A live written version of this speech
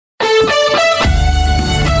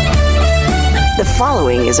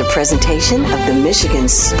following is a presentation of the Michigan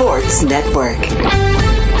Sports Network.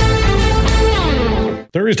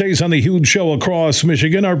 Thursdays on the Huge Show across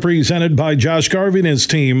Michigan are presented by Josh Garvey and his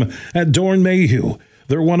team at Doran Mayhew.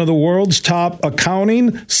 They're one of the world's top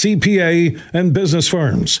accounting, CPA, and business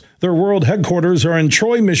firms. Their world headquarters are in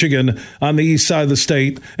Troy, Michigan, on the east side of the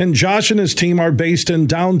state, and Josh and his team are based in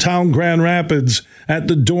downtown Grand Rapids at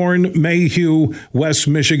the Doran Mayhew, West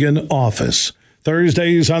Michigan office.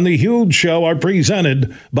 Thursdays on the Huge Show are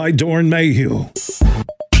presented by Doran Mayhew.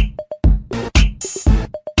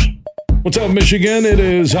 What's up, Michigan? It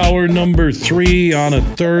is hour number 3 on a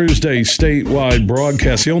Thursday statewide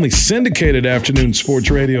broadcast, the only syndicated afternoon sports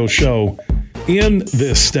radio show in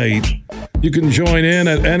this state. You can join in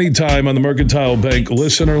at any time on the Mercantile Bank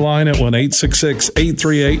listener line at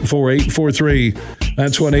 1-866-838-4843.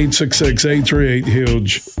 That's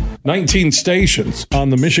 1-866-838-HUGE. 19 stations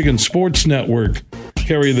on the Michigan Sports Network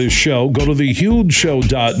carry this show. Go to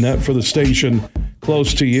thehugeshow.net for the station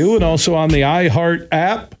close to you, and also on the iHeart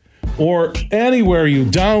app or anywhere you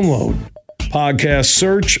download podcasts.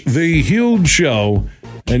 Search The Huge Show,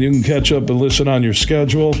 and you can catch up and listen on your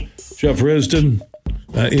schedule. Jeff Risdon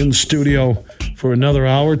in studio for another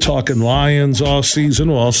hour talking Lions off season.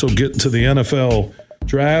 We'll also get to the NFL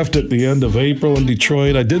draft at the end of April in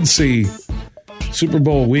Detroit. I did see Super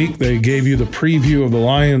Bowl week. They gave you the preview of the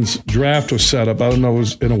Lions draft was set up. I don't know, it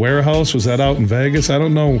was in a warehouse. Was that out in Vegas? I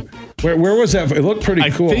don't know. Where was that? It looked pretty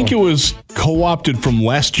cool. I think it was co-opted from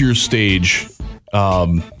last year's stage.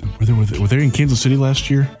 Were they in Kansas City last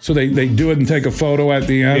year? So they do it and take a photo at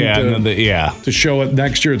the end to show it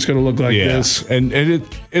next year. It's going to look like this. And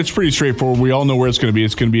it's pretty straightforward. We all know where it's going to be.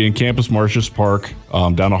 It's going to be in Campus Martius Park,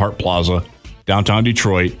 down to Hart Plaza, downtown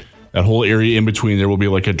Detroit. That whole area in between there will be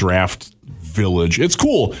like a draft village. It's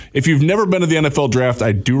cool. If you've never been to the NFL draft,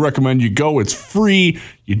 I do recommend you go. It's free.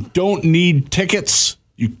 You don't need tickets.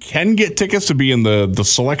 You can get tickets to be in the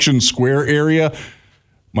Selection Square area.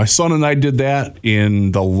 My son and I did that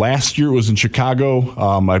in the last year. It was in Chicago.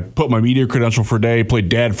 I put my media credential for a day, played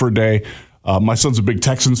dad for a day. My son's a big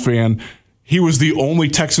Texans fan. He was the only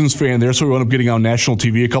Texans fan there, so we wound up getting on national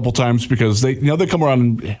TV a couple times because they come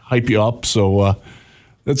around and hype you up. So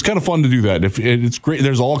it's kind of fun to do that. It's great.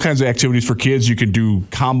 There's all kinds of activities for kids. You can do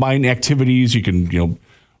combine activities. You can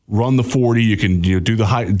run the 40. You can do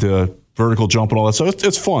the vertical jump and all that. So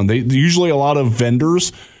it's fun. They usually a lot of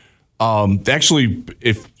vendors. Actually,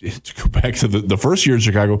 if to go back to the first year in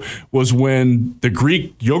Chicago was when the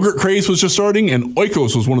Greek yogurt craze was just starting, and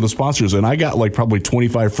Oikos was one of the sponsors, and I got like probably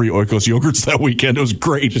 25 free Oikos yogurts that weekend. It was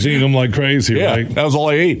great. Just eating them like crazy, right? That was all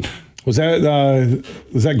I ate. Was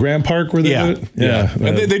that Grand Park where they did it? Yeah.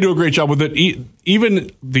 And they do a great job with it. Even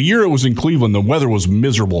the year it was in Cleveland, the weather was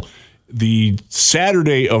miserable. The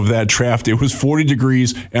Saturday of that draft, it was 40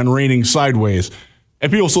 degrees and raining sideways,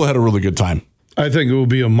 and people still had a really good time. I think it will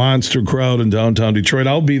be a monster crowd in downtown Detroit.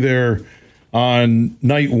 I'll be there on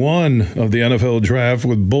night 1 of the NFL draft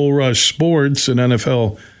with Bull Rush Sports, and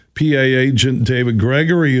NFL PA agent David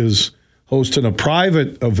Gregory is hosting a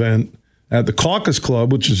private event at the Caucus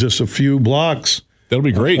Club, which is just a few blocks. That'll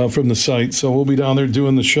be great. From the site. So we'll be down there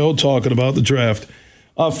doing the show, talking about the draft.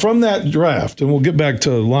 From that draft, and we'll get back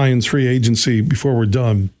to Lions free agency before we're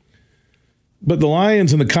done, but the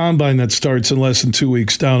Lions and the Combine that starts in less than 2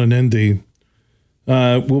 weeks down in Indy,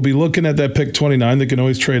 we'll be looking at that pick 29. They can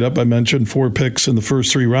always trade up. I mentioned 4 picks in the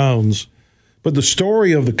first 3 rounds. But the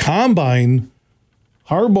story of the Combine,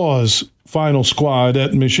 Harbaugh's final squad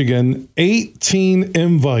at Michigan, 18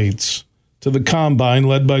 invites to the Combine,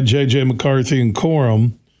 led by J.J. McCarthy and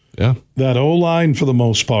Corum. Yeah. That O-line, for the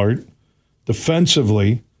most part,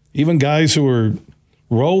 defensively, even guys who are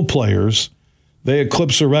role players, they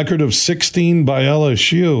eclipse a record of 16 by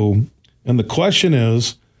LSU. And the question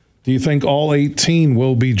is, do you think all 18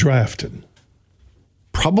 will be drafted?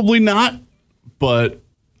 Probably not, but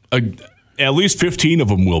at least 15 of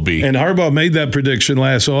them will be. And Harbaugh made that prediction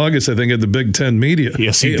last August, I think, at the Big Ten Media.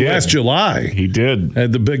 Yes, he did. Last July. He did.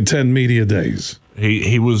 At the Big Ten Media Days.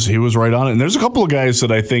 He was right on it. And there's a couple of guys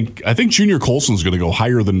that I think Junior Colson's going to go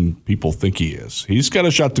higher than people think he is. He's got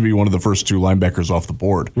a shot to be one of the first 2 linebackers off the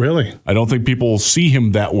board. Really? I don't think people see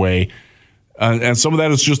him that way. And some of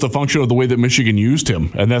that is just a function of the way that Michigan used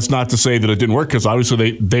him. And that's not to say that it didn't work, because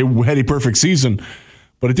obviously they had a perfect season,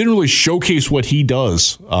 but it didn't really showcase what he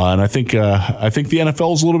does. And I think the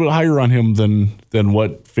NFL is a little bit higher on him than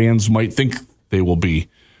what fans might think they will be.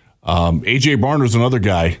 A.J. Barner's another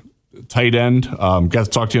guy, tight end. Got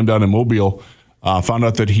to talk to him down in Mobile. Found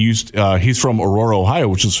out that he's from Aurora, Ohio,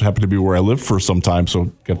 which just happened to be where I lived for some time.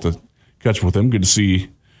 So got to catch up with him. Good to see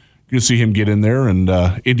him get in there. And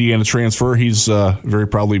Indiana transfer. He's very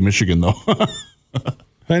proudly Michigan, though.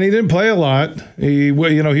 And he didn't play a lot. He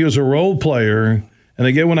was a role player. And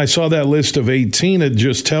again, when I saw that list of 18, it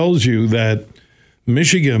just tells you that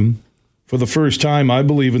Michigan, for the first time, I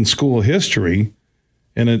believe, in school history,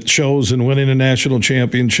 and it shows in winning a national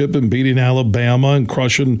championship and beating Alabama and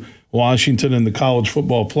crushing Washington in the college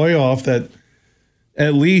football playoff, that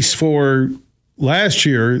at least for last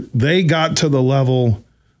year, they got to the level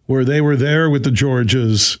where they were there with the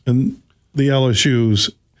Georgias and the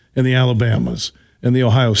LSUs and the Alabamas and the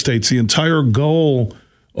Ohio States. The entire goal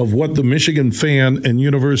of what the Michigan fan and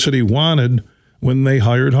university wanted when they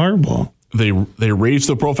hired Harbaugh. They raised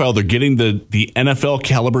the profile. They're getting the NFL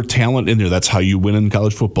caliber talent in there. That's how you win in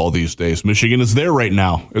college football these days. Michigan is there right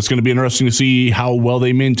now. It's going to be interesting to see how well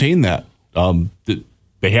they maintain that.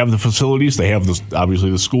 They have the facilities. They have obviously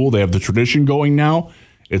the school. They have the tradition going now.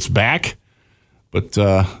 It's back. But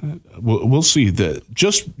we'll see.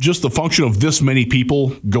 Just the function of this many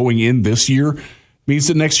people going in this year means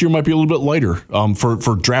that next year might be a little bit lighter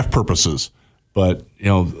for draft purposes. But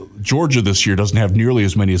Georgia this year doesn't have nearly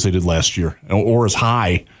as many as they did last year, or as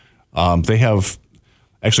high. They have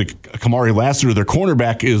actually Kamari Lassiter, their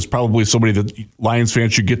cornerback, is probably somebody that Lions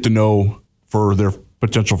fans should get to know for their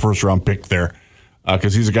potential first-round pick there,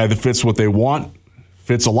 because he's a guy that fits what they want,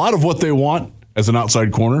 fits a lot of what they want as an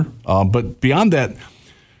outside corner. But beyond that,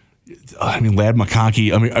 Ladd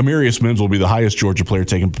McConkey, Amarius Mims will be the highest Georgia player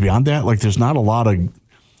taken. But beyond that, there's not a lot of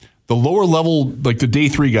the lower level, the day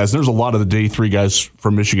three guys. There's a lot of the day three guys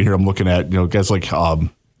from Michigan here. I'm looking at, guys like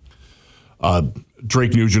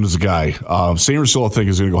Drake Nugent is a guy. Samerstill, I think,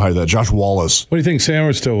 is going to go higher than that. Josh Wallace. What do you think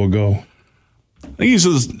Samerstill will go? I think he's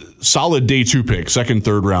a solid day two pick, second,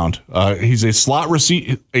 third round. He's a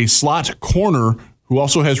slot corner who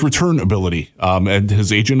also has return ability, and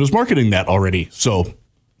his agent is marketing that already. So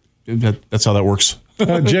that's how that works.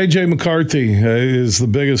 J.J. McCarthy is the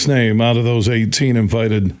biggest name out of those 18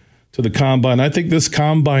 invited to the Combine. I think this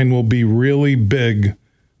Combine will be really big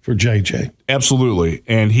for J.J. Absolutely,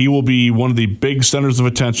 and he will be one of the big centers of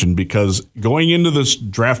attention, because going into this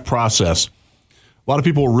draft process, a lot of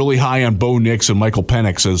people were really high on Bo Nix and Michael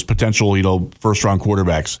Penix as potential, first-round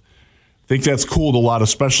quarterbacks. I think that's cooled a lot,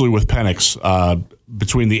 especially with Penix.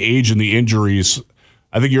 Between the age and the injuries,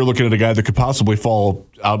 I think you're looking at a guy that could possibly fall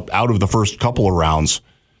out of the first couple of rounds.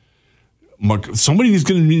 Somebody is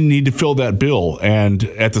going to need to fill that bill. And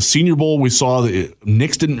at the Senior Bowl, we saw that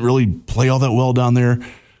Nix didn't really play all that well down there.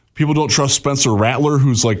 People don't trust Spencer Rattler,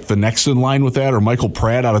 who's the next in line with that, or Michael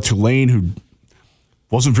Pratt out of Tulane, who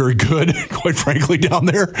wasn't very good, quite frankly, down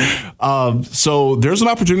there. So there's an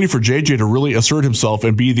opportunity for JJ to really assert himself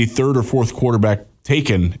and be the third or fourth quarterback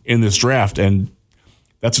taken in this draft. And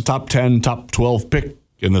that's a top 10, top 12 pick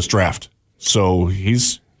in this draft. So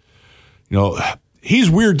he's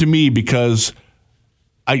weird to me, because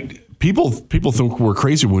people think we're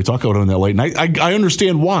crazy when we talk about him that late. And I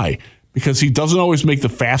understand why, because he doesn't always make the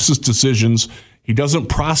fastest decisions. He doesn't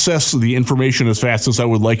process the information as fast as I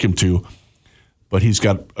would like him to. But he's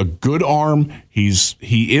got a good arm. He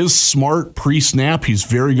is smart pre-snap. He's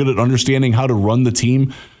very good at understanding how to run the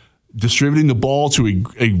team, distributing the ball to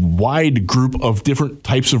a wide group of different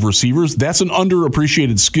types of receivers. That's an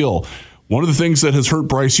underappreciated skill. One of the things that has hurt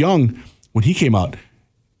Bryce Young when he came out,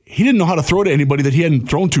 he didn't know how to throw to anybody that he hadn't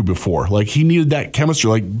thrown to before. He needed that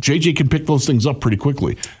chemistry. JJ can pick those things up pretty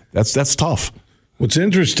quickly. That's tough. What's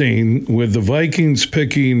interesting with the Vikings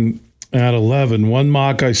picking at 11, one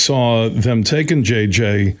mock I saw them taking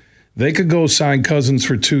JJ, they could go sign Cousins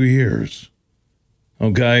for 2 years.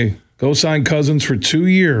 Okay? Go sign Cousins for 2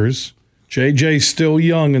 years. JJ's still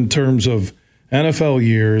young in terms of NFL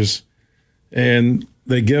years. And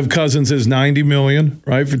they give Cousins his $90 million,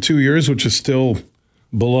 right, for 2 years, which is still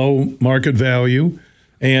below market value.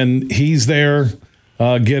 And he's there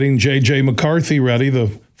getting J.J. McCarthy ready.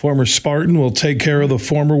 The former Spartan will take care of the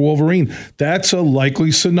former Wolverine. That's a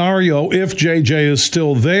likely scenario if J.J. is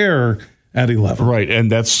still there at 11. Right,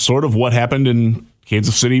 and that's sort of what happened in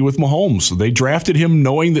Kansas City with Mahomes. They drafted him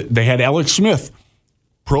knowing that they had Alex Smith,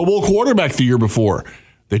 Pro Bowl quarterback the year before.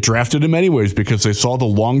 They drafted him anyways because they saw the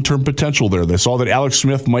long-term potential there. They saw that Alex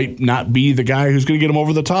Smith might not be the guy who's going to get him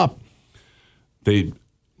over the top.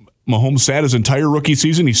 Mahomes sat his entire rookie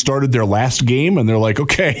season. He started their last game, and they're like,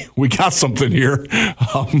 okay, we got something here.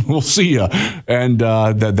 We'll see you. And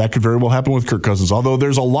that could very well happen with Kirk Cousins, although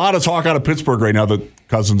there's a lot of talk out of Pittsburgh right now that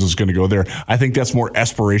Cousins is going to go there. I think that's more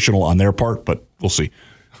aspirational on their part, but we'll see.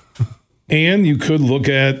 And you could look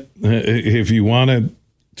at, if you want to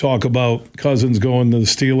talk about Cousins going to the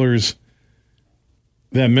Steelers,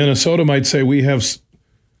 that Minnesota might say, we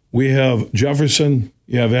have Jefferson,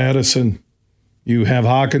 you have Addison, you have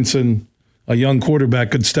Hawkinson, a young quarterback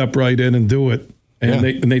could step right in and do it. And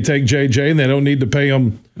they take JJ, and they don't need to pay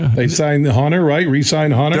him. They sign Hunter, right?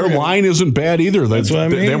 Re-sign Hunter. Their line isn't bad either. That's what I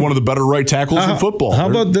mean. They have one of the better right tackles in football. How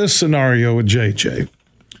about this scenario with JJ?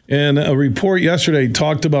 And a report yesterday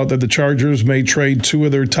talked about that the Chargers may trade 2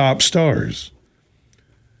 of their top stars.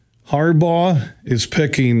 Harbaugh is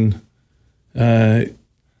picking.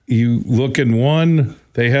 You look in one,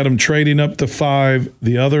 they had him trading up to 5,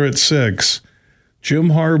 the other at 6. Jim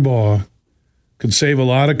Harbaugh could save a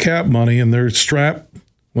lot of cap money, and they're strapped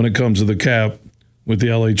when it comes to the cap with the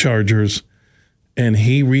LA Chargers. And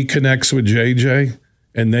he reconnects with JJ,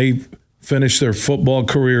 and they finish their football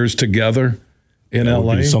careers together in that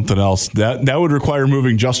LA. Would be something else. That would require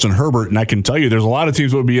moving Justin Herbert, and I can tell you there's a lot of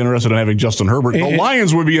teams that would be interested in having Justin Herbert. The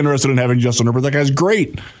Lions would be interested in having Justin Herbert. That guy's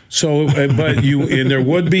great. So, but and there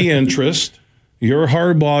would be interest. You're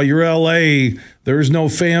Harbaugh, you're LA. There's no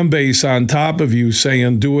fan base on top of you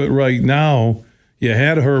saying do it right now. You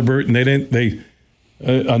had Herbert, and they didn't.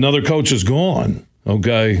 Another coach is gone.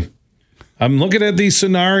 Okay, I'm looking at these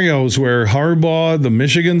scenarios where Harbaugh, the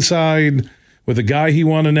Michigan side, with a guy he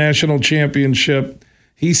won a national championship,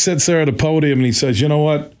 he sits there at a podium and he says, "You know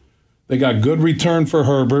what? They got good return for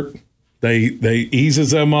Herbert. They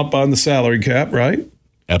eases them up on the salary cap, right?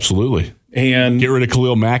 Absolutely." And get rid of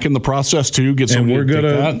Khalil Mack in the process too. And we're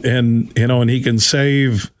gonna and he can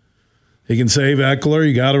save Eckler.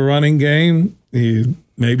 You got a running game.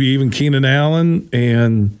 Maybe even Keenan Allen,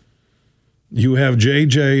 and you have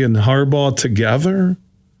JJ and Harbaugh together.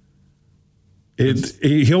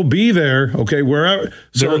 He'll be there. Okay, wherever.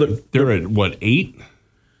 So they're at what, 8?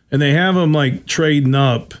 And they have him like trading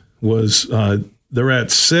up. They're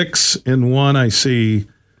at 6 in one. I see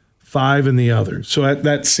 5 in the other. So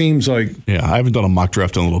that seems like. Yeah, I haven't done a mock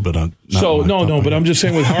draft in a little bit on. But I'm just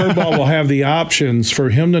saying with Harbaugh, we'll have the options for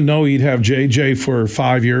him to know he'd have JJ for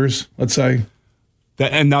 5 years, let's say.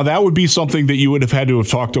 And now that would be something that you would have had to have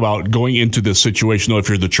talked about going into this situation, though, if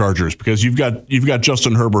you're the Chargers, because you've got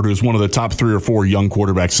Justin Herbert, who's one of the top 3 or 4 young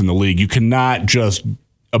quarterbacks in the league. You cannot just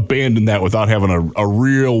abandon that without having a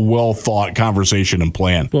real well-thought conversation and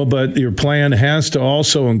plan. Well, but your plan has to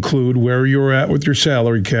also include where you're at with your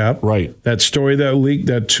salary cap. Right. That story that leaked,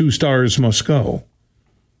 that 2 stars must go.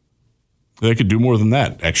 They could do more than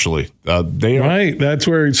that, actually. Right. That's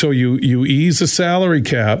where, so you ease the salary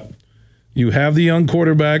cap. You have the young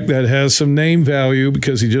quarterback that has some name value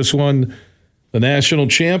because he just won the national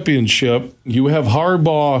championship. You have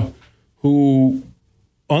Harbaugh, who,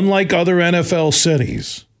 unlike other NFL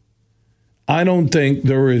cities, I don't think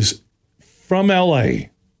there is, from LA,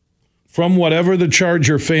 from whatever the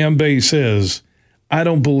Charger fan base is, I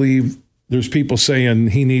don't believe there's people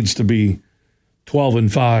saying he needs to be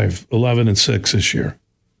 12-5, 11-6 this year.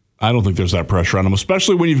 I don't think there's that pressure on him,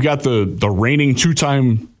 especially when you've got the reigning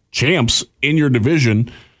 2-time champs in your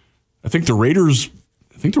division. I think the Raiders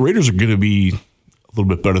are going to be a little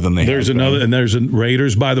bit better than they have. There's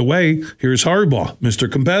Raiders, by the way. Here's Harbaugh,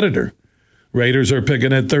 Mr. Competitor. Raiders are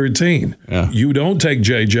picking at 13. Yeah. You don't take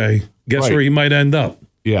JJ. Guess where he might end up?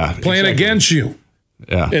 Yeah, playing against you.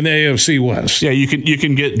 Yeah. In the AFC West. Yeah, you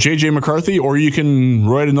can get JJ McCarthy, or you can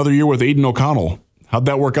ride another year with Aiden O'Connell. How'd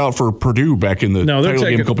that work out for Purdue back in the title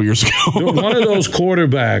game a couple years ago? One of those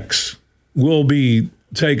quarterbacks will be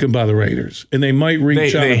taken by the Raiders, and they might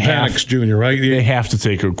reach out to Penix Jr., right? They have to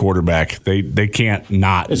take a quarterback. They can't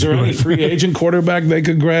not. Is there any free agent quarterback they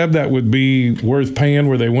could grab that would be worth paying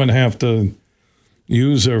where they wouldn't have to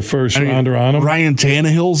use their first rounder on them? Ryan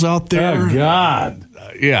Tannehill's out there. Oh, God.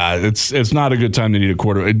 Yeah, it's not a good time to need a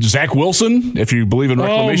quarterback. Zach Wilson, if you believe in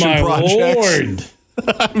reclamation projects. Lord.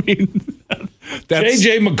 I mean,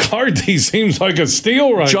 J.J. McCarthy seems like a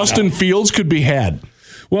steal right now. Justin Fields could be had.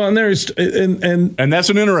 Well, and that's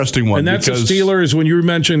an interesting one. And that's the Steelers. When you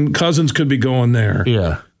mentioned Cousins could be going there.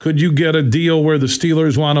 Yeah. Could you get a deal where the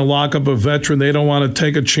Steelers want to lock up a veteran? They don't want to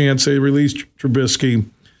take a chance. They release Trubisky.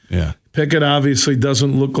 Yeah. Pickett obviously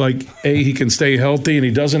doesn't look like, he can stay healthy, and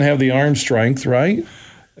he doesn't have the arm strength, right?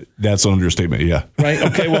 That's an understatement, yeah. Right?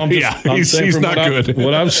 Okay, well, he's not good.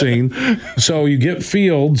 What I've seen. So you get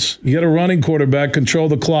Fields, you get a running quarterback, control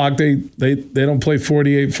the clock. They don't play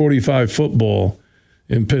 48, 45 football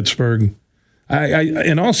in Pittsburgh.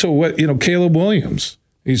 And also, Caleb Williams.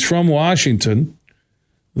 He's from Washington.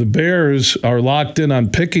 The Bears are locked in on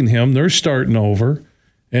picking him. They're starting over.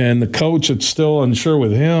 And the coach is still unsure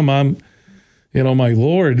with him. My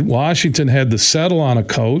Lord, Washington had to settle on a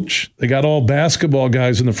coach. They got all basketball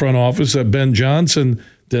guys in the front office that Ben Johnson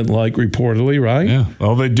didn't like, reportedly, right? Yeah.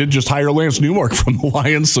 Well, they did just hire Lance Newmark from the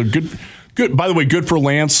Lions. So good. By the way, good for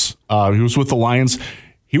Lance. He was with the Lions.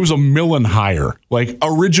 He was a Millen hire, like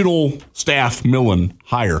original staff Millen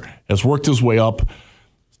hire, has worked his way up.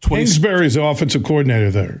 Kingsbury's the offensive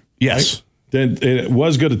coordinator there. Yes. Right? Then it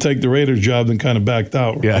was going to take the Raiders job, then kind of backed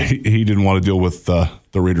out. Right? Yeah, he didn't want to deal with the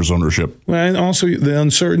Raiders ownership. Well, and also the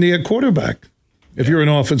uncertainty at quarterback. If you're an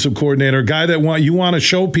offensive coordinator, a guy that you want to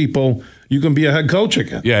show people you can be a head coach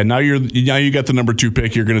again. Yeah, now you got the number 2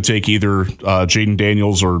 pick. You're going to take either Jaden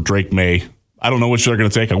Daniels or Drake May. I don't know which they're going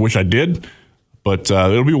to take. I wish I did, but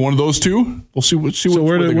it'll be one of those two. We'll see. So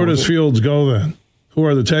where does Fields go then? Who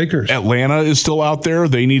are the takers? Atlanta is still out there.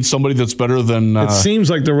 They need somebody that's better than. It seems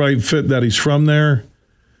like the right fit that he's from there.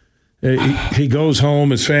 He goes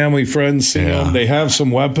home. His family, friends see him. They have some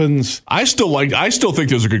weapons. I still think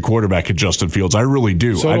there's a good quarterback at Justin Fields. I really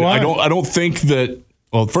do. So do I. I don't think that.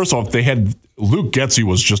 Well, first off, they had Luke Getsy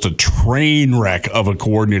was just a train wreck of a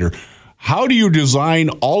coordinator. How do you design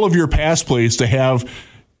all of your pass plays to have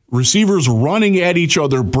receivers running at each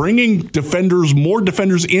other, bringing more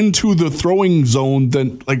defenders into the throwing zone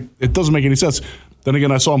than it doesn't make any sense. Then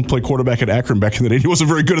again, I saw him play quarterback at Akron back in the day. He wasn't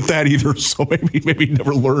very good at that either, so maybe he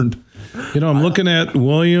never learned. I'm looking at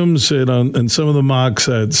Williams and some of the mocks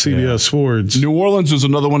at CBS Sports. New Orleans is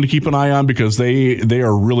another one to keep an eye on because they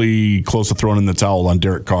are really close to throwing in the towel on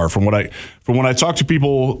Derek Carr. From when I talk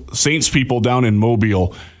to Saints people down in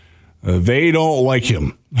Mobile, they don't like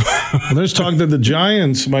him. And there's talk that the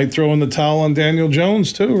Giants might throw in the towel on Daniel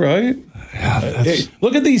Jones too, right? Yeah,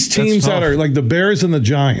 look at these teams that are like the Bears and the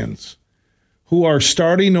Giants, who are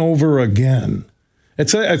starting over again.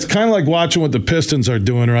 It's kind of like watching what the Pistons are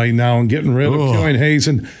doing right now and getting rid of Killian Hayes,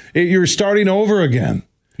 and you're starting over again.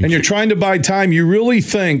 And you're trying to buy time. You really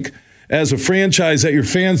think, as a franchise, that your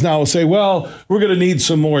fans now will say, well, we're going to need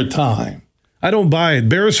some more time. I don't buy it.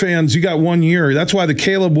 Bears fans, you got 1 year. That's why the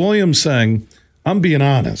Caleb Williams thing, I'm being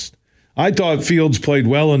honest. I thought Fields played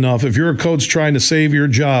well enough. If you're a coach trying to save your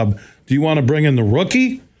job, do you want to bring in the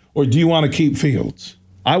rookie or do you want to keep Fields?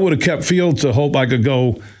 I would have kept Fields to hope I could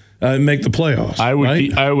go make the playoffs.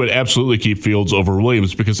 I would absolutely keep Fields over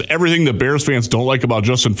Williams because everything that Bears fans don't like about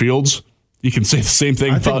Justin Fields, you can say the same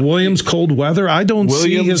thing. I think Williams, cold weather. I don't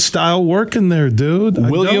see his style working there, dude.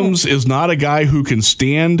 Williams is not a guy who can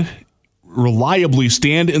reliably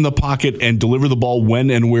stand in the pocket and deliver the ball when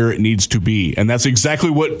and where it needs to be. And that's exactly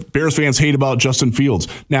what Bears fans hate about Justin Fields.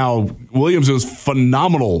 Now, Williams is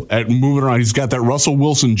phenomenal at moving around. He's got that Russell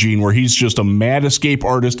Wilson gene where he's just a mad escape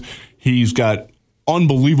artist. He's got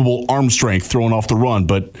unbelievable arm strength throwing off the run.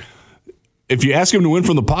 But if you ask him to win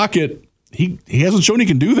from the pocket, he hasn't shown he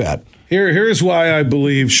can do that. Here's why I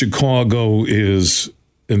believe Chicago is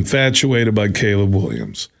infatuated by Caleb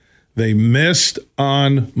Williams. They missed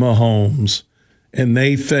on Mahomes, and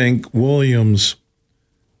they think Williams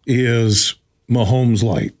is Mahomes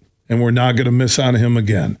light, and we're not going to miss on him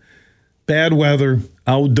again. Bad weather,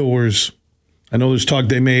 outdoors. I know there's talk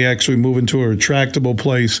they may actually move into a retractable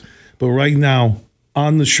place, but right now,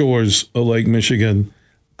 on the shores of Lake Michigan,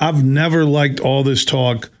 I've never liked all this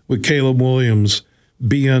talk with Caleb Williams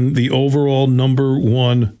being the overall number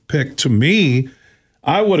 1 pick. To me,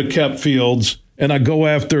 I would have kept Fields and I go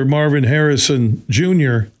after Marvin Harrison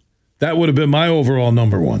Jr., that would have been my overall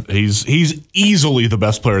number 1. He's easily the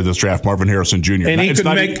best player of this draft, Marvin Harrison Jr. And he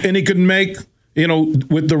could make,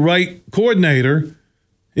 with the right coordinator,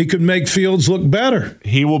 he could make Fields look better.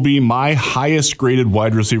 He will be my highest graded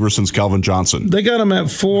wide receiver since Calvin Johnson. They got him at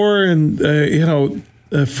 4 and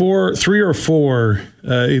 3 or 4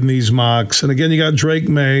 in these mocks. And again, you got Drake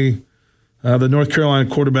May. The North Carolina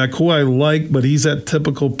quarterback, who I like, but he's that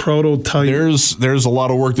typical prototype. There's a lot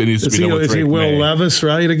of work that needs to be done with Drake May. Is he Will Levis,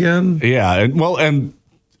 right, again? Yeah, and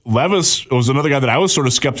Levis was another guy that I was sort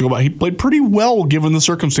of skeptical about. He played pretty well given the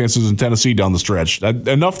circumstances in Tennessee down the stretch.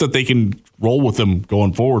 Enough that they can roll with him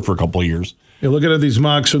going forward for a couple of years. You're looking at these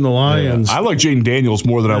mocks from the Lions. Yeah. I like Jaden Daniels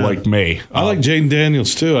more than I like May. I like Jaden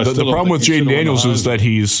Daniels, too. The problem with Jaden Daniels is that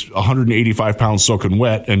he's 185 pounds soaking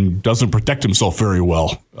wet and doesn't protect himself very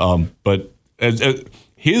well. But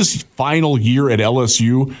his final year at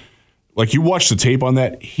LSU, like you watch the tape on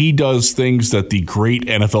that, he does things that the great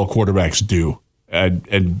NFL quarterbacks do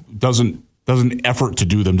and doesn't effort to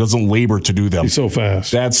do them, doesn't labor to do them. He's so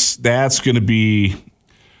fast. That's going to be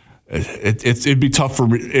it'd be tough for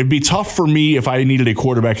me. It'd be tough for me if I needed a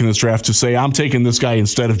quarterback in this draft to say I'm taking this guy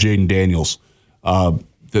instead of Jaden Daniels.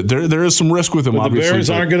 There is some risk with him. But obviously, the Bears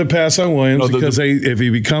aren't going to pass on Williams because if he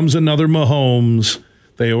becomes another Mahomes,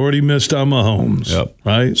 they already missed on Mahomes. Yep.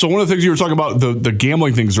 Right. So one of the things you were talking about, the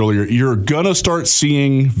gambling things earlier, you're going to start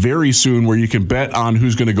seeing very soon where you can bet on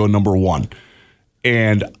who's going to go number 1.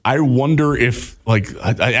 And I wonder if,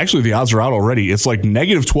 actually the odds are out already. It's like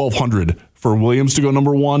negative 1,200 for Williams to go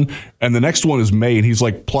number 1, and the next one is May, and he's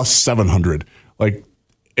like plus 700.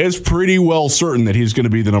 it's pretty well certain that he's going to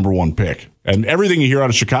be the number one pick. And everything you hear out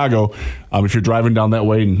of Chicago, if you're driving down that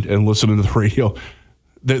way and listening to the radio,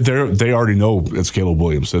 they already know it's Caleb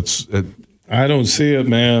Williams. I don't see it,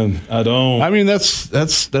 man. I don't. I mean, that's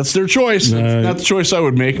their choice. That's not the choice I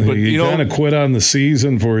would make. But he kind of quit on the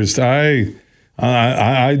season for his. I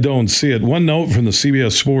don't see it. One note from the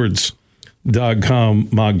CBSSports.com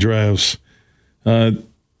mock drafts.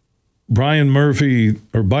 Byron Murphy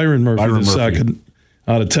II,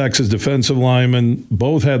 out of Texas, defensive lineman.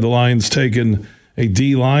 Both had the Lions taking a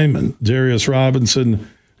D lineman. Darius Robinson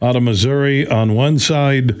out of Missouri on one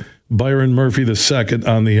side, Byron Murphy II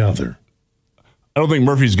on the other. I don't think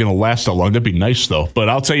Murphy's going to last that long. That'd be nice, though. But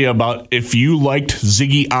I'll tell you about, if you liked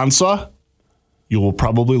Ziggy Ansah, you will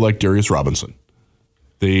probably like Darius Robinson.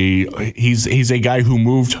 He's a guy who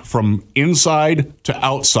moved from inside to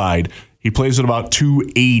outside. He plays at about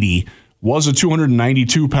 280. Was a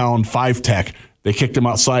 292-pound 5-tech. They kicked him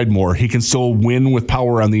outside more. He can still win with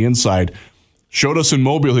power on the inside. Showed us in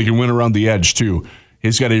Mobile he can win around the edge, too.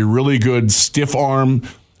 He's got a really good stiff arm.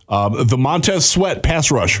 The Montez Sweat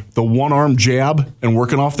pass rush, the one-arm jab and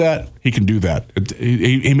working off that, he can do that.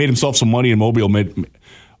 He made himself some money in Mobile,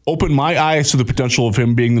 opened my eyes to the potential of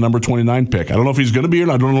him being the number 29 pick. I don't know if he's going to be,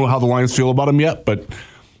 and I don't know how the Lions feel about him yet, but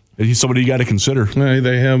he's somebody you got to consider.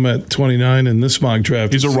 They have him at 29 in this mock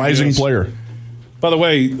draft. He's a rising player. By the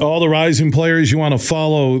way, all the rising players, you want to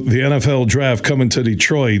follow the NFL draft coming to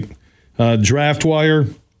Detroit.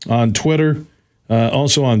 DraftWire on Twitter,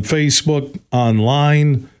 also on Facebook,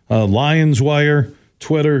 online, LionsWire,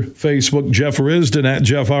 Twitter, Facebook. Jeff Risdon at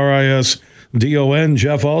Jeff RISDON.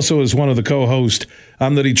 Jeff also is one of the co-hosts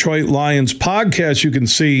on the Detroit Lions podcast. You can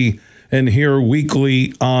see and hear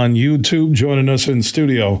weekly on YouTube, joining us in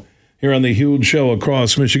studio here on the Huge Show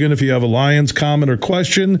across Michigan. If you have a Lions comment or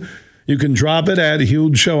question, you can drop it at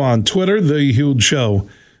Huge Show on Twitter, The Huge Show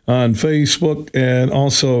on Facebook, and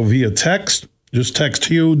also via text. Just text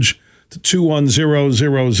HUGE to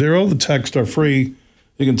 21000. The texts are free.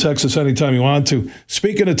 You can text us anytime you want to.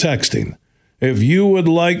 Speaking of texting, if you would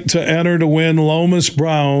like to enter to win Lomas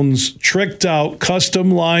Brown's tricked out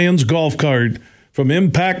custom Lions golf cart from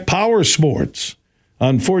Impact Power Sports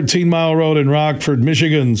on 14 Mile Road in Rockford,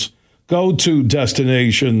 Michigan's go-to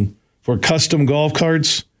destination for custom golf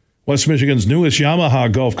carts, West Michigan's newest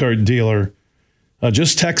Yamaha golf cart dealer,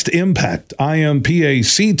 just text IMPACT,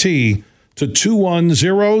 IMPACT, to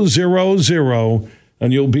 21000,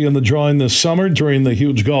 and you'll be in the drawing this summer during the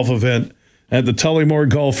huge golf event at the Tullymore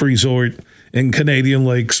Golf Resort in Canadian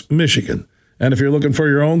Lakes, Michigan. And if you're looking for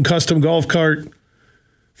your own custom golf cart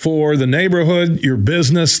for the neighborhood, your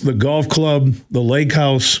business, the golf club, the lake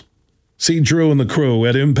house, see Drew and the crew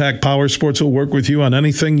at Impact Power Sports will work with you on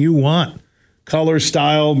anything you want. Color,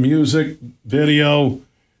 style, music, video.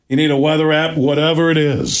 You need a weather app, whatever it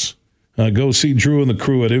is. Go see Drew and the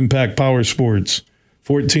crew at Impact Power Sports,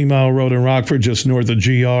 14 Mile Road in Rockford, just north of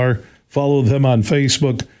GR. Follow them on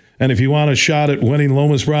Facebook. And if you want a shot at winning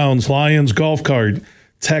Lomas Brown's Lions golf cart,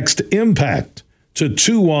 text IMPACT to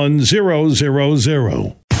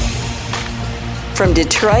 21000. From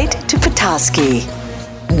Detroit to Petoskey,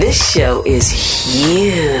 this show is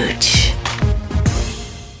huge.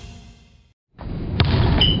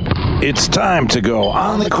 It's time to go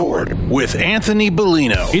on the court with Anthony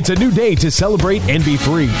Bellino. It's a new day to celebrate and be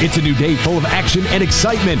free. It's a new day full of action and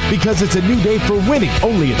excitement because it's a new day for winning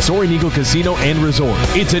only at Soaring Eagle Casino and Resort.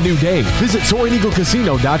 It's a new day. Visit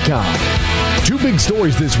SoaringEagleCasino.com. Two big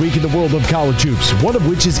stories this week in the world of college hoops, one of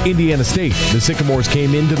which is Indiana State. The Sycamores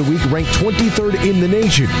came into the week ranked 23rd in the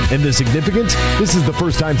nation. And the significance? This is the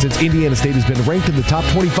first time since Indiana State has been ranked in the top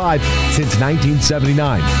 25 since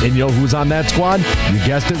 1979. And you know who's on that squad? You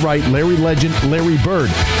guessed it right, Larry legend Larry Bird.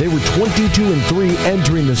 They were 22-3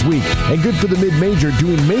 entering this week, and good for the mid-major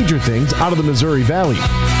doing major things out of the Missouri Valley.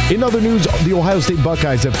 In other news, the Ohio State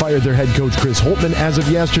Buckeyes have fired their head coach Chris Holtmann as of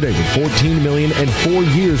yesterday, with $14 million and 4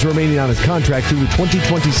 years remaining on his contract through the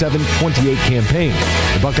 2027-28 campaign.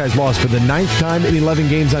 The Buckeyes lost for the 9th time in 11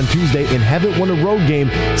 games on Tuesday and haven't won a road game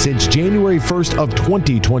since January 1st of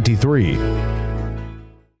 2023.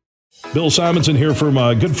 Bill Simonson here for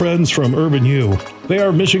my good friends from Urban U. They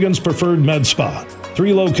are Michigan's preferred med spa.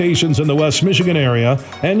 3 locations in the West Michigan area,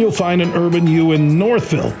 and you'll find an Urban U in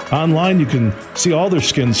Northville. Online, you can see all their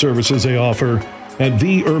skin services they offer at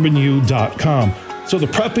theurbanu.com. So the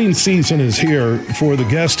prepping season is here for the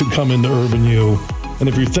guests to come into Urban U. And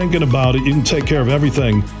if you're thinking about it, you can take care of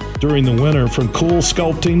everything during the winter, from cool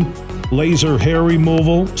sculpting, laser hair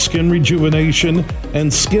removal, skin rejuvenation,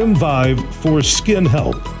 and Skin Vive for skin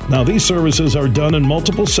health. Now, these services are done in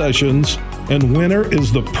multiple sessions, and winter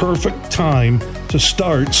is the perfect time to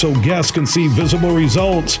start so guests can see visible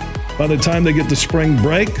results by the time they get to spring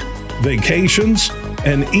break, vacations,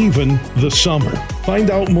 and even the summer. Find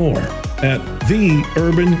out more at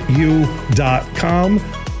theurbanu.com.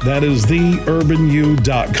 That is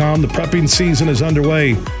theurbanu.com. The prepping season is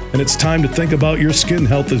underway, and it's time to think about your skin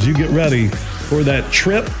health as you get ready for that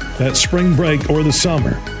trip, that spring break, or the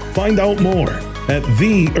summer. Find out more at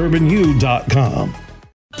theurbanu.com.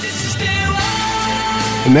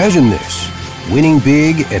 Imagine this, winning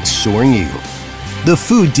big at Soaring Eagle. The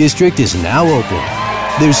food district is now open.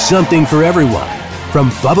 There's something for everyone, from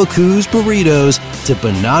Bubba Coo's Burritos to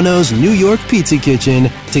Bonanno's New York Pizza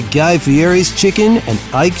Kitchen to Guy Fieri's Chicken and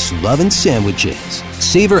Ike's Lovin' Sandwiches.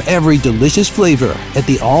 Savor every delicious flavor at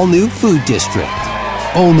the all-new food district.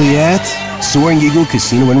 Only at Soaring Eagle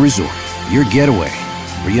Casino and Resort. Your getaway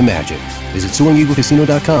reimagined. Visit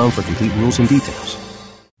SoaringEagleCasino.com for complete rules and details.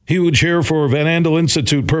 Huge here for Van Andel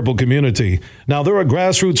Institute Purple Community. Now, they're a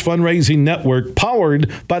grassroots fundraising network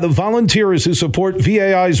powered by the volunteers who support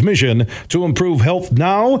VAI's mission to improve health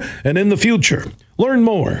now and in the future. Learn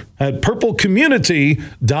more at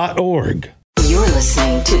purplecommunity.org. You're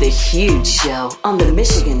listening to The Huge Show on the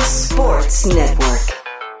Michigan Sports Network.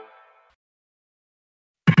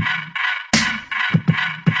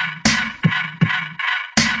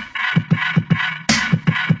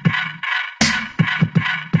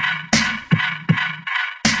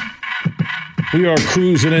 We are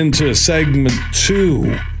cruising into segment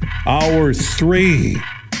 2, hour 3,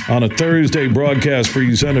 on a Thursday broadcast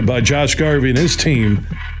presented by Josh Garvey and his team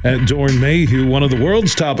at Doeren Mayhew, one of the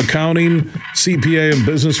world's top accounting, CPA, and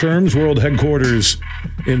business firms, world headquarters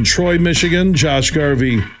in Troy, Michigan. Josh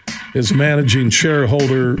Garvey is managing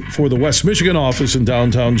shareholder for the West Michigan office in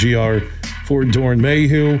downtown GR for Doeren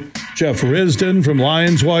Mayhew. Jeff Risdon from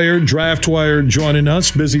Lions Wire, Draft Wire, joining us.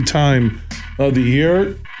 Busy time of the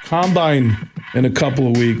year. Combine in a couple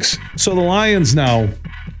of weeks. So the Lions now,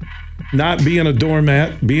 not being a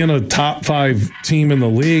doormat, being a top 5 team in the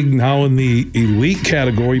league, now in the elite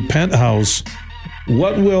category, penthouse.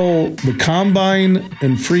 What will the combine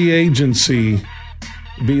and free agency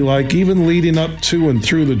be like, even leading up to and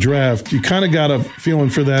through the draft? You kind of got a feeling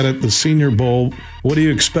for that at the Senior Bowl. What do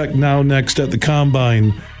you expect now next at the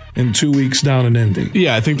combine in 2 weeks down in Indy?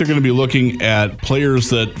 Yeah, I think they're going to be looking at players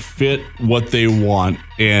that fit what they want,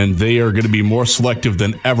 and they are going to be more selective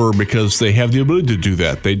than ever because they have the ability to do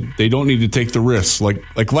that. They don't need to take the risks.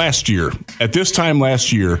 Like last year, at this time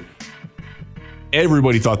last year,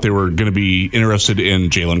 everybody thought they were going to be interested in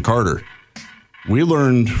Jalen Carter. We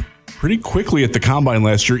learned pretty quickly at the combine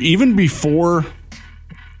last year, even before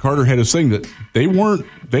Carter had his thing, that they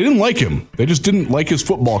didn't like him. They just didn't like his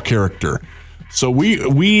football character. So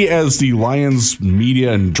we as the Lions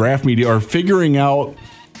media and draft media are figuring out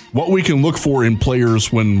what we can look for in players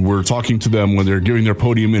when we're talking to them, when they're giving their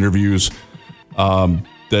podium interviews,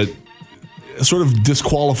 that sort of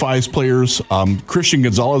disqualifies players. Christian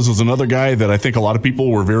Gonzalez is another guy that I think a lot of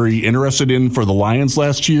people were very interested in for the Lions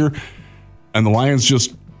last year, and the Lions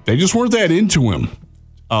just weren't that into him.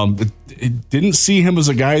 It didn't see him as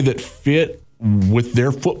a guy that fit with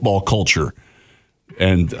their football culture.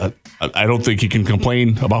 And I don't think he can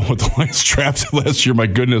complain about what the Lions drafted last year. My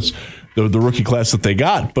goodness, the rookie class that they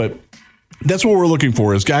got. But that's what we're looking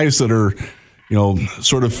for, is guys that are,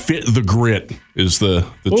 sort of fit the grit is the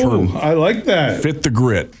term. I like that. Fit the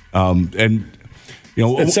grit.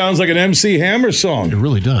 It sounds like an MC Hammer song. It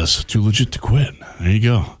really does. Too legit to quit. There you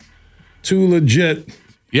go. Too legit.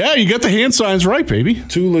 Yeah, you got the hand signs right, baby.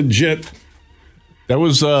 Too legit. That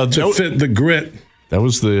was fit the grit. That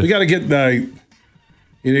was the. We got to get the.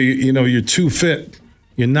 You're too fit.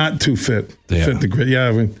 You're not too fit. Yeah. Fit the grit. Yeah,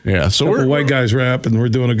 I mean, yeah. So we're white guys rap, and we're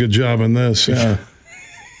doing a good job on this. Yeah,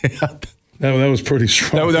 that was pretty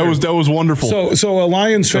strong. That was wonderful. So a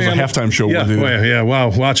Lions fan. That was a halftime show. Yeah, yeah.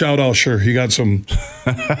 Wow. Watch out, Usher. You got some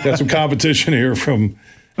competition here from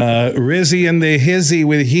Rizzy and the Hizzy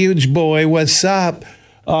with Huge Boy. What's up,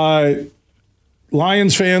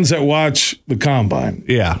 Lions fans that watch the combine?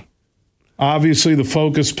 Yeah. Obviously, the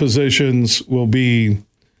focus positions will be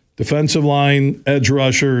defensive line, edge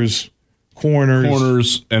rushers,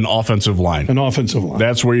 corners, and offensive line.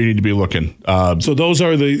 That's where you need to be looking. So those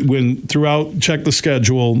are check the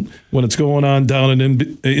schedule when it's going on down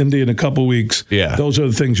in Indy in a couple weeks. Yeah. Those are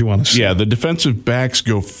the things you want to see. Yeah, the defensive backs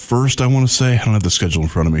go first, I want to say. I don't have the schedule in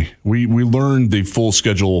front of me. We learned the full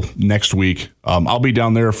schedule next week. I'll be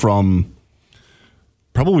down there from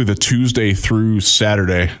probably the Tuesday through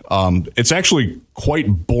Saturday. It's actually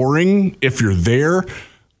quite boring if you're there,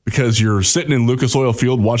 because you're sitting in Lucas Oil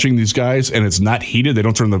Field watching these guys, and it's not heated. They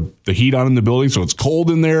don't turn the heat on in the building, so it's cold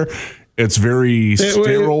in there. It's very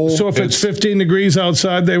sterile. So if it's 15 degrees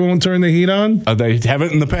outside, they won't turn the heat on? They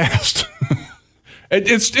haven't in the past.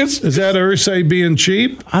 Is that Irsay being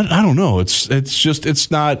cheap? I don't know.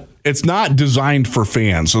 It's not designed for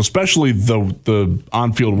fans, especially the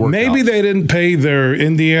on-field workouts. Maybe they didn't pay their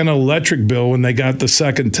Indiana electric bill when they got the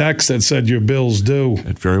second text that said your bill's due.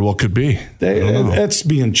 It very well could be. That's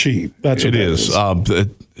being cheap. That's what it is.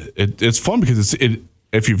 It's fun because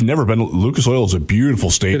if you've never been, Lucas Oil is a beautiful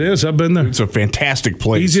stadium. It is. I've been there. It's a fantastic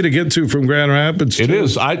place. Easy to get to from Grand Rapids. It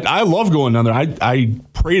is. I love going down there. I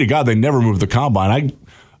pray to God they never move the combine.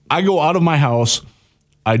 I go out of my house.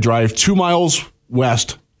 I drive 2 miles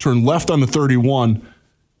west, turn left on the 31.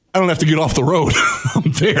 I don't have to get off the road.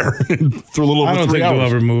 I'm there for a little over 3 hours. I don't think they'll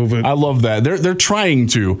ever move it. I love that. They're trying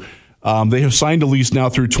to. They have signed a lease now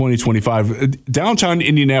through 2025. Downtown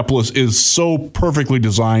Indianapolis is so perfectly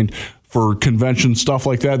designed for convention stuff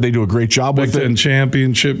like that. They do a great job with it.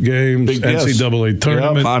 Championship games, NCAA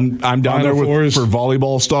tournament. Yep. I'm down there for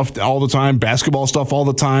volleyball stuff all the time, basketball stuff all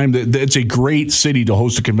the time. It's a great city to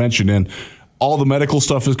host a convention in. All the medical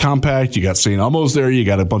stuff is compact. You got St. Elmo's there. You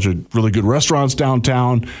got a bunch of really good restaurants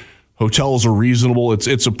downtown. Hotels are reasonable.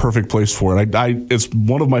 It's a perfect place for it. It's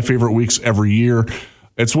one of my favorite weeks every year.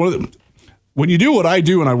 It's when you do what I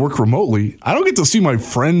do and I work remotely, I don't get to see my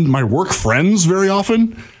work friends very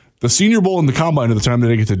often. The Senior Bowl and the Combine are the time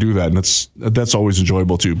that I get to do that, and that's always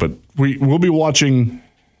enjoyable too. But we'll be watching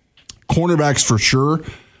cornerbacks for sure.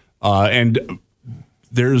 And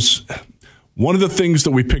there's one of the things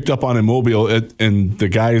that we picked up on in Mobile and the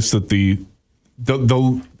guys that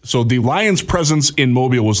so the Lions' presence in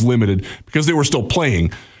Mobile was limited because they were still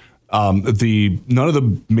playing. None of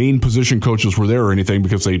the main position coaches were there or anything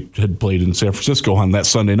because they had played in San Francisco on that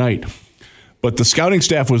Sunday night. But the scouting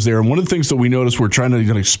staff was there, and one of the things that we noticed, we're trying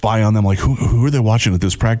to spy on them, like who are they watching at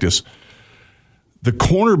this practice? The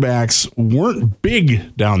cornerbacks weren't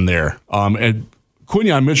big down there. And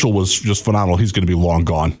Quinyon Mitchell was just phenomenal. He's going to be long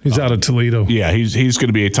gone. He's out of Toledo. Yeah, he's going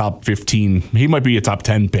to be a top 15. He might be a top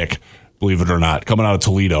 10 pick, believe it or not, coming out of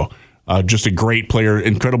Toledo. Just a great player,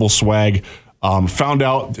 incredible swag. Found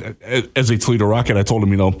out as a Toledo Rocket, I told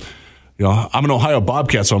him, I'm an Ohio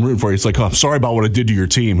Bobcat, so I'm rooting for you. It's like, I'm sorry about what I did to your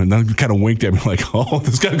team. And then kind of winked at me like,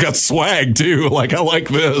 this guy got swag too. Like, I like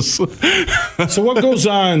this. So what goes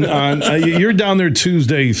on you're down there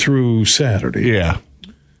Tuesday through Saturday. Yeah.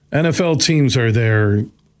 NFL teams are there.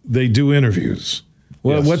 They do interviews.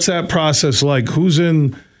 Well, What's that process like? Who's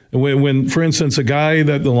in when, for instance, a guy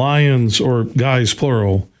that the Lions, or guys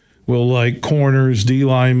plural, will like corners, D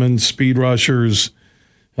linemen, speed rushers,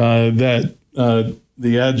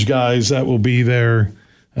 the edge guys that will be there,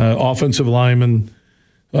 offensive linemen.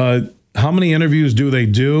 How many interviews do they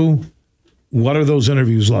do? What are those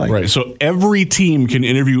interviews like? Right. So every team can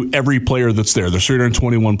interview every player that's there. There's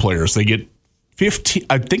 321 players. They get 15.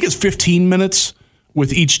 I think it's 15 minutes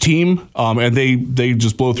with each team, and they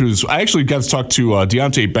just blow through this. I actually got to talk to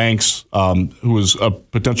Deonte Banks, who was a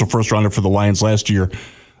potential first rounder for the Lions last year,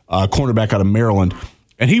 cornerback out of Maryland.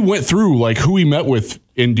 And he went through like who he met with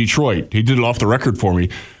in Detroit. He did it off the record for me.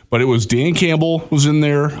 But it was Dan Campbell was in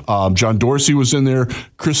there. John Dorsey was in there.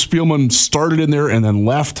 Chris Spielman started in there and then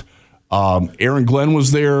left. Aaron Glenn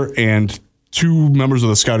was there, and 2 members of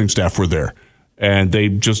the scouting staff were there. And they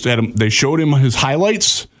just had him. They showed him his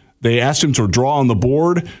highlights. They asked him to draw on the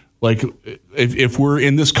board, like if we're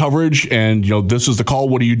in this coverage and this is the call.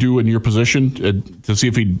 What do you do in your position to see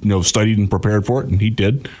if he studied and prepared for it? And he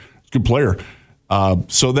did. Good player.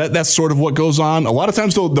 So that's sort of what goes on. A lot of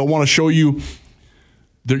times they'll want to show you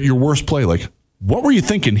your worst play. Like, what were you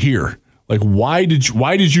thinking here? Like, why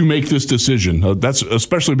did you make this decision? That's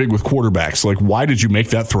especially big with quarterbacks. Like, why did you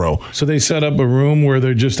make that throw? So they set up a room where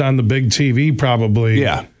they're just on the big TV, probably.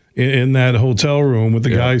 Yeah. In that hotel room with the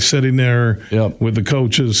guys sitting there with the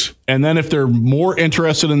coaches. And then if they're more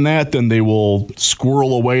interested in that, then they will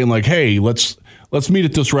squirrel away and like, hey, let's meet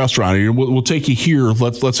at this restaurant. We'll take you here.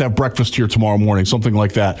 Let's have breakfast here tomorrow morning, something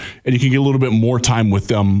like that. And you can get a little bit more time with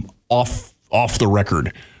them off the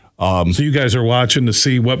record. So you guys are watching to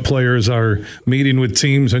see what players are meeting with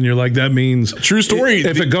teams, and you're like, that means true story.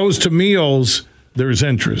 If it goes to meals, there's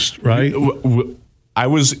interest, right? I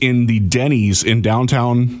was in the Denny's in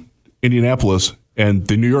downtown Indianapolis, and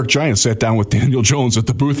the New York Giants sat down with Daniel Jones at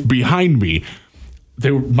the booth behind me.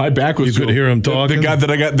 My back was. You could hear him talking. The guy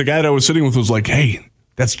that I was sitting with was like, "Hey,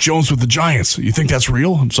 that's Jones with the Giants. You think that's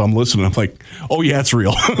real?" And so I'm listening. I'm like, "Oh yeah, it's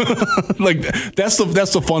real." Like that's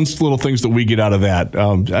the fun little things that we get out of that.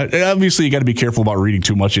 Obviously, you got to be careful about reading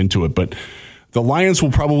too much into it, but the Lions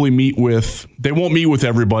will probably they won't meet with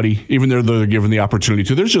everybody, even though they're given the opportunity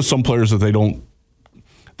to. There's just some players that they're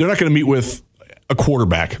not going to meet with a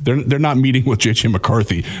quarterback. They're not meeting with J.J.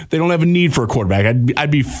 McCarthy. They don't have a need for a quarterback.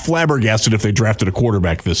 I'd be flabbergasted if they drafted a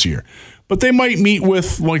quarterback this year. But they might meet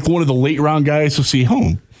with like one of the late round guys to see,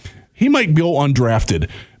 he might go undrafted.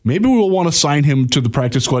 Maybe we'll want to sign him to the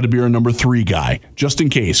practice squad to be our number 3 guy, just in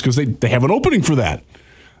case, because they have an opening for that.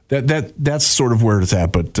 That's sort of where it's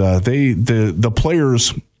at. But the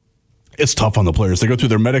players, it's tough on the players. They go through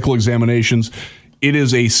their medical examinations. It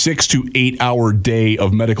is a 6 to 8 hour day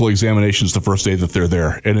of medical examinations the first day that they're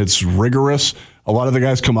there, and it's rigorous. A lot of the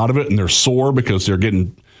guys come out of it and they're sore because they're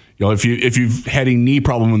getting, if you've had a knee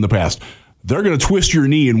problem in the past, they're going to twist your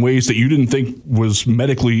knee in ways that you didn't think was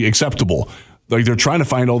medically acceptable. Like they're trying to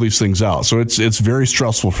find all these things out. So it's very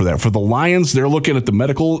stressful for that. For the Lions, they're looking at the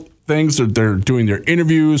medical things. They're doing their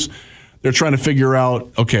interviews. They're trying to figure out,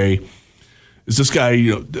 okay, is this guy,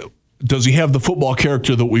 does he have the football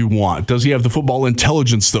character that we want? Does he have the football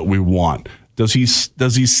intelligence that we want? Does he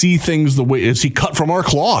see things the way, is he cut from our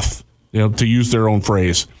cloth, to use their own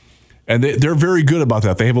phrase? And they're very good about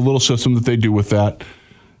that. They have a little system that they do with that.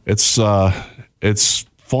 It's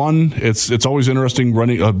fun. It's always interesting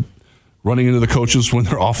running into the coaches when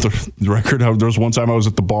they're off the record. There was one time I was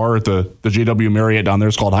at the bar at the JW Marriott down there.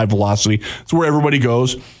 It's called High Velocity. It's where everybody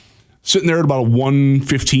goes. Sitting there at about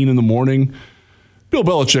 1:15 in the morning, Bill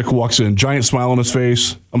Belichick walks in, giant smile on his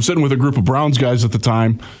face. I'm sitting with a group of Browns guys at the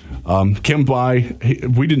time. Came by.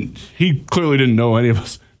 He clearly didn't know any of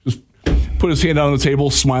us. Just put his hand out on the table,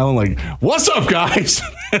 smiling like, "What's up, guys?"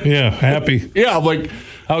 Yeah, happy. Yeah, I'm like,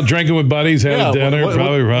 out drinking with buddies, having dinner,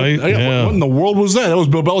 probably right. Yeah. What in the world was that? That was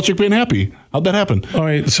Bill Belichick being happy. How'd that happen? All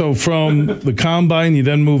right, so from the Combine, you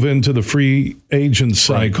then move into the free agent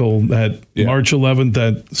cycle at March 11th,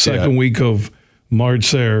 that second week of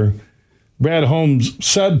March there. Brad Holmes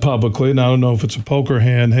said publicly, and I don't know if it's a poker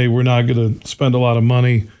hand, hey, we're not going to spend a lot of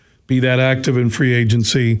money, be that active in free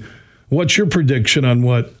agency. What's your prediction on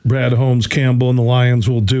what Brad Holmes, Campbell, and the Lions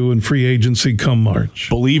will do in free agency come March?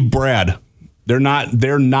 Believe Brad. They're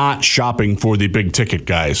not shopping for the big ticket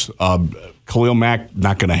guys. Khalil Mack,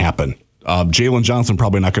 not going to happen. Jalen Johnson,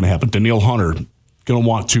 probably not going to happen. Danielle Hunter, going to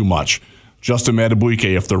want too much. Justin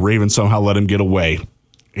Madubuike, if the Ravens somehow let him get away,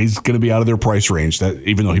 he's going to be out of their price range. That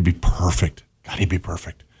even though he'd be perfect. God, he'd be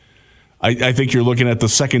perfect. I think you're looking at the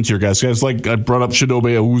second tier guys. Guys like I brought up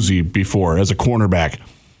Chidobe Awuzie before as a cornerback.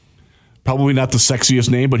 Probably not the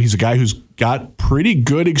sexiest name, but he's a guy who's got pretty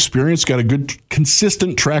good experience, got a good,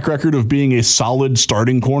 consistent track record of being a solid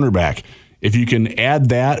starting cornerback. If you can add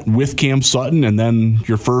that with Cam Sutton and then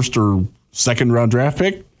your first or second round draft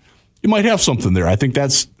pick, you might have something there. I think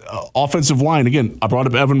that's offensive line. Again, I brought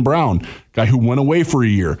up Evan Brown, guy who went away for a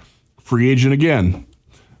year, free agent again.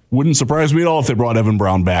 Wouldn't surprise me at all if they brought Evan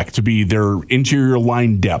Brown back to be their interior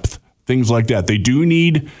line depth, things like that. They do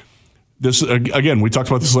need this. Again, we talked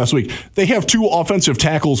about this last week. They have 2 offensive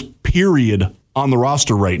tackles, period, on the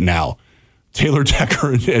roster right now. Taylor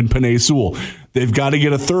Decker and Penei Sewell. They've got to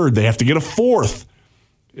get a third. They have to get a fourth.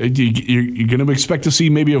 You're going to expect to see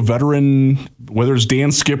maybe a veteran, whether it's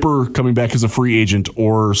Dan Skipper coming back as a free agent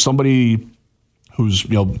or somebody who's,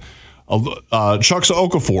 Chuks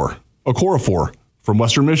Okorafor from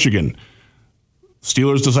Western Michigan.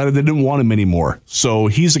 Steelers decided they didn't want him anymore. So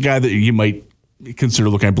he's a guy that you might consider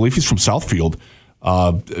looking. I believe he's from Southfield.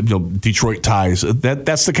 Detroit ties.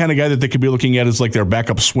 That's the kind of guy that they could be looking at as like their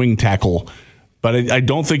backup swing tackle. But I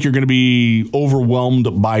don't think you're going to be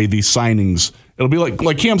overwhelmed by the signings. It'll be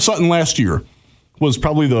like Cam Sutton last year was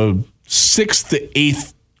probably the 6th to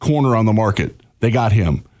 8th corner on the market. They got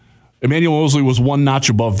him. Emmanuel Mosley was one notch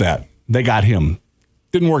above that. They got him.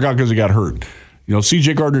 Didn't work out because he got hurt.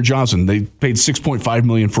 C.J. Gardner-Johnson, they paid $6.5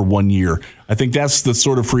 million for 1 year. I think that's the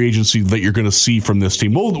sort of free agency that you're going to see from this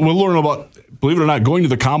team. We'll learn about, believe it or not, going to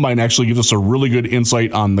the Combine actually gives us a really good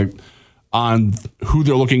insight on who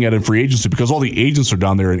they're looking at in free agency because all the agents are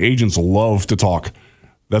down there and agents love to talk.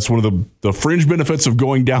 That's one of the fringe benefits of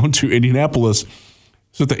going down to Indianapolis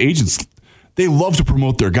is that the agents, they love to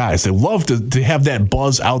promote their guys. They love to have that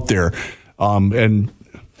buzz out there. And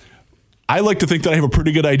I like to think that I have a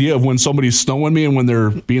pretty good idea of when somebody's snowing me and when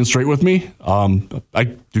they're being straight with me. I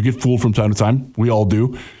do get fooled from time to time. We all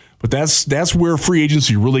do. But that's where free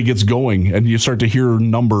agency really gets going, and you start to hear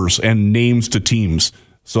numbers and names to teams.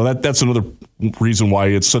 So that's another reason why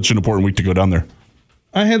it's such an important week to go down there.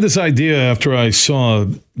 I had this idea after I saw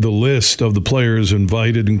the list of the players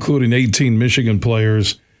invited, including 18 Michigan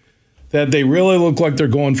players, that they really look like they're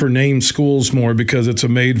going for named schools more because it's a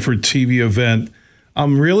made-for-TV event.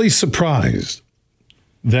 I'm really surprised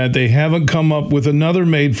that they haven't come up with another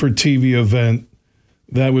made-for-TV event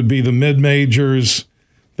that would be the mid-majors,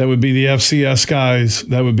 that would be the FCS guys,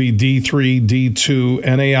 that would be D3, D2,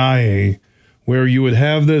 NAIA, where you would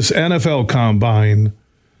have this NFL combine,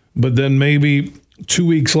 but then maybe 2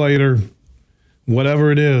 weeks later,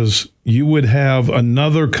 whatever it is, you would have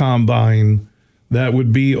another combine that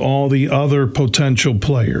would be all the other potential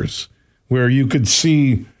players, where you could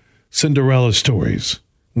see Cinderella stories,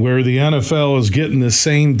 where the NFL is getting the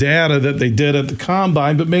same data that they did at the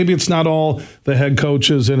combine, but maybe it's not all the head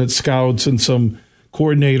coaches and it's scouts and some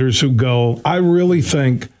coordinators who go. I really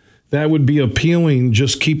think that would be appealing,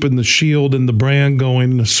 just keeping the shield and the brand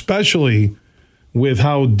going, especially with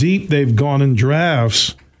how deep they've gone in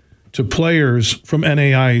drafts to players from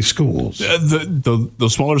NAIA schools. The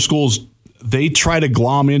smaller schools, they try to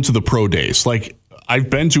glom into the pro days. Like, I've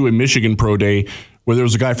been to a Michigan pro day where there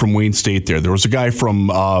was a guy from Wayne State there. There was a guy from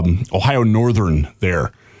Ohio Northern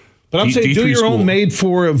there. But I'm saying do your own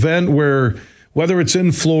made-for event where, whether it's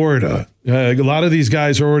in Florida, a lot of these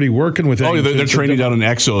guys are already working with. Oh, they're training down in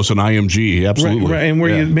Exos and IMG, absolutely. Right, and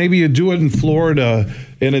where maybe you do it in Florida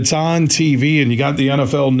and it's on TV and you got the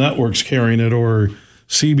NFL networks carrying it, or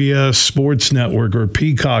CBS Sports Network or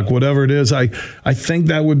Peacock, whatever it is. I think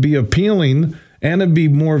that would be appealing, and it'd be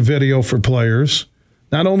more video for players,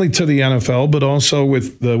 not only to the NFL, but also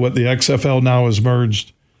with the XFL now has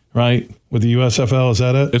merged, right, with the USFL. Is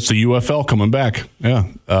that it? It's the UFL coming back. Yeah,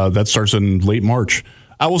 that starts in late March.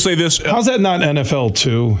 I will say this. How's that not NFL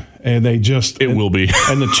too? And they just... It will be.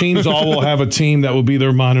 And the teams all will have a team that will be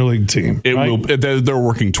their minor league team. It will. They're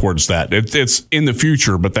working towards that. It's in the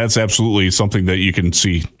future, but that's absolutely something that you can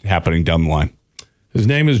see happening down the line. His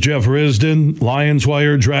name is Jeff Risdon, Lions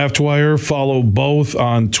Wire, Draft Wire. Follow both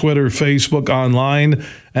on Twitter, Facebook, online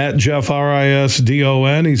at Jeff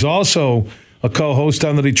Risdon. He's also a co-host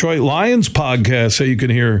on the Detroit Lions podcast that you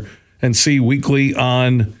can hear and see weekly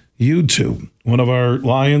on YouTube. One of our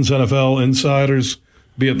Lions NFL insiders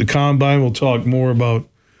be at the Combine. We'll talk more about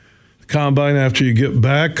the Combine after you get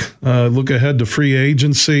back. Look ahead to free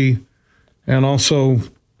agency and also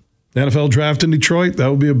the NFL draft in Detroit. That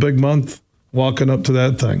will be a big month walking up to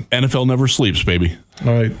that thing. NFL never sleeps, baby.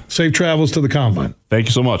 All right. Safe travels to the Combine. Thank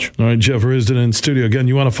you so much. All right, Jeff Risdon in studio. Again,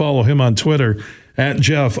 you want to follow him on Twitter at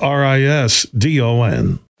Jeff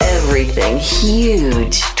Risdon. Everything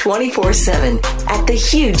huge 24/7 at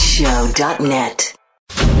thehugeshow.net.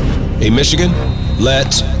 Hey, Michigan,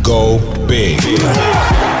 let's go big.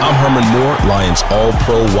 I'm Herman Moore, Lions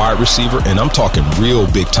All-Pro wide receiver, and I'm talking real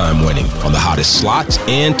big-time winning on the hottest slots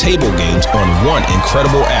and table games on one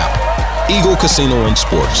incredible app, Eagle Casino and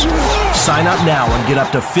Sports. Sign up now and get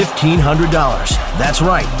up to $1,500. That's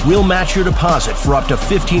right, we'll match your deposit for up to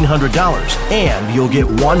 $1,500, and you'll get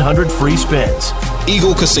 100 free spins.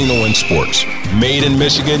 Eagle Casino and Sports. Made in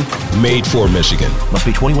Michigan, made for Michigan. Must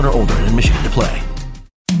be 21 or older and in Michigan to play.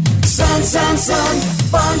 Sun, sun, sun,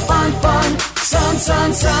 fun, fun, fun, sun,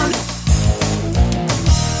 sun, sun.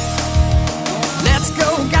 Let's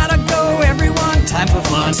go, gotta go, everyone, time for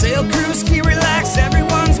fun. Sail, cruise, ski, relax,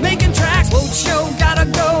 everyone's making tracks. Boat show, gotta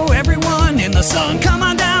go, everyone in the sun. Come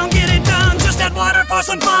on down, get it done, just at water for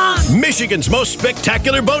some fun. Michigan's most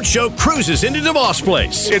spectacular boat show cruises into DeVos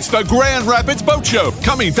Place. It's the Grand Rapids Boat Show,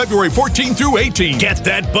 coming February 14 through 18. Get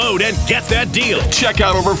that boat and get that deal. Check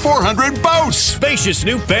out over 400 boats. Spacious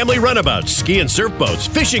new family runabouts, ski and surf boats,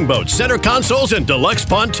 fishing boats, center consoles, and deluxe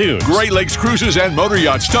pontoons. Great Lakes cruises and motor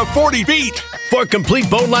yachts to 40 feet. For complete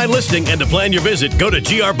boat line listing and to plan your visit, go to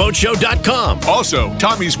grboatshow.com. Also,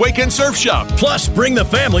 Tommy's Wake and Surf Shop. Plus, bring the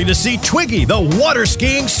family to see Twiggy, the water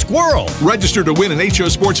skiing squirrel. Register to win an HO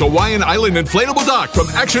Sports Hawaiian Island inflatable dock from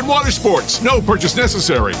Action Water Sports. No purchase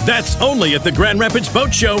necessary. That's only at the Grand Rapids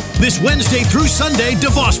Boat Show this Wednesday through Sunday,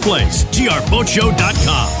 DeVos Place.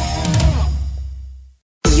 grboatshow.com.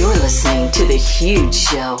 You're listening to The Huge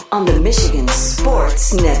Show on the Michigan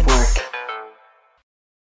Sports Network.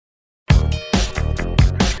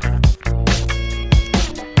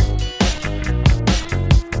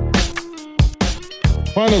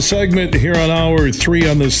 Final segment here on Hour 3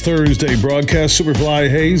 on this Thursday broadcast. Superfly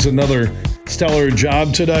Hayes, another stellar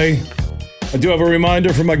job today. I do have a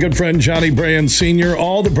reminder from my good friend Johnny Brand Sr.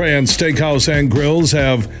 All the Brand Steakhouse and Grills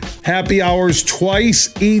have happy hours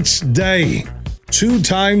twice each day. 2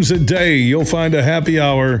 times a day, you'll find a happy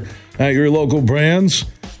hour at your local Brands.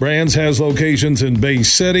 Brands has locations in Bay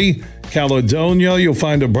City, Caledonia. You'll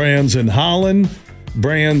find a Brands in Holland,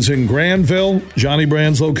 Brands in Granville, Johnny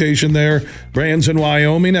Brand's location there. Brands in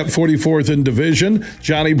Wyoming at 44th and Division.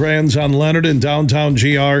 Johnny Brand's on Leonard in downtown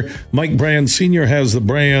GR. Mike Brand Sr. has the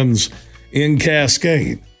Brands in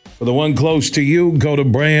Cascade. For the one close to you, go to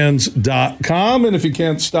brands.com. And if you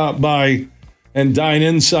can't stop by and dine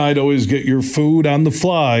inside, always get your food on the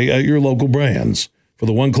fly at your local Brands. For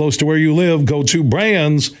the one close to where you live, go to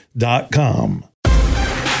brands.com.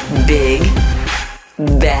 Big,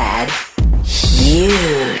 bad,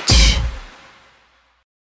 huge.